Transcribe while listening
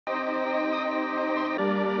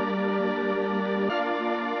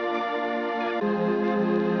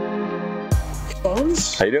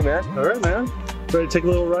Bones. How you doing, man? All right, man. Ready to take a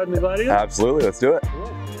little ride in the Gladiator? Absolutely, let's do it.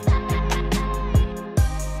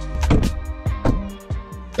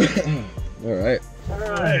 All right. All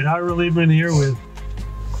right, Ira Liebman here with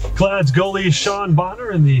Glad's goalie Sean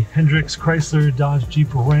Bonar in the Hendricks Chrysler Dodge Jeep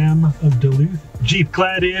Ram of Duluth. Jeep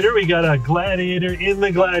Gladiator. We got a Gladiator in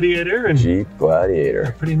the Gladiator. And Jeep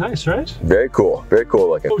Gladiator. Pretty nice, right? Very cool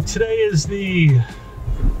looking. So today is the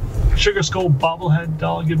Sugar Skull bobblehead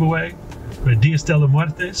doll giveaway for Dias de la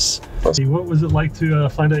Muertes. What was it like to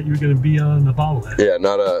find out you were going to be on the bobblehead? Yeah,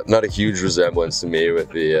 not a huge resemblance to me with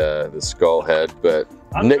the skull head, but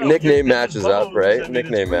nickname matches up, right?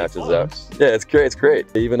 Nickname matches up. Yeah, it's great. It's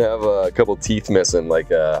great. They even have a couple teeth missing. Like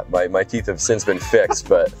my teeth have since been fixed,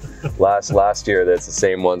 but last year that's the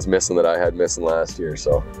same ones missing that I had missing last year.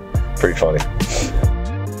 So pretty funny.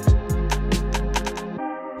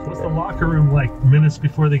 What's the locker room like minutes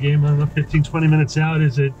before the game? I don't know, 15-20 minutes out.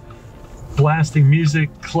 Is it blasting music,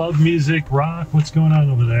 club music, rock? What's going on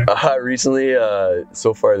over there? Recently,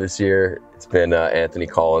 so far this year, it's been Anthony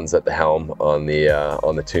Collins at the helm on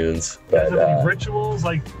the tunes. You guys have any rituals,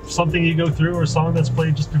 like something you go through or a song that's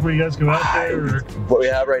played just before you guys go out there? Or? What we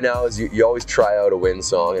have right now is you always try out a win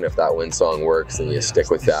song, and if that win song works, then you stick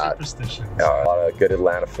with that. A lot of good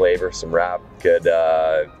Atlanta flavor, some rap, good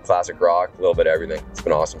classic rock, a little bit of everything. It's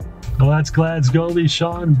been awesome. Well, that's Glad's goalie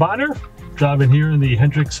Sean Bonar, driving here in the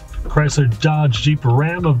Hendricks Chrysler Dodge Jeep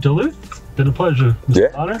Ram of Duluth. Been a pleasure,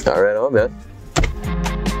 Mr. Bonar. All right on, man.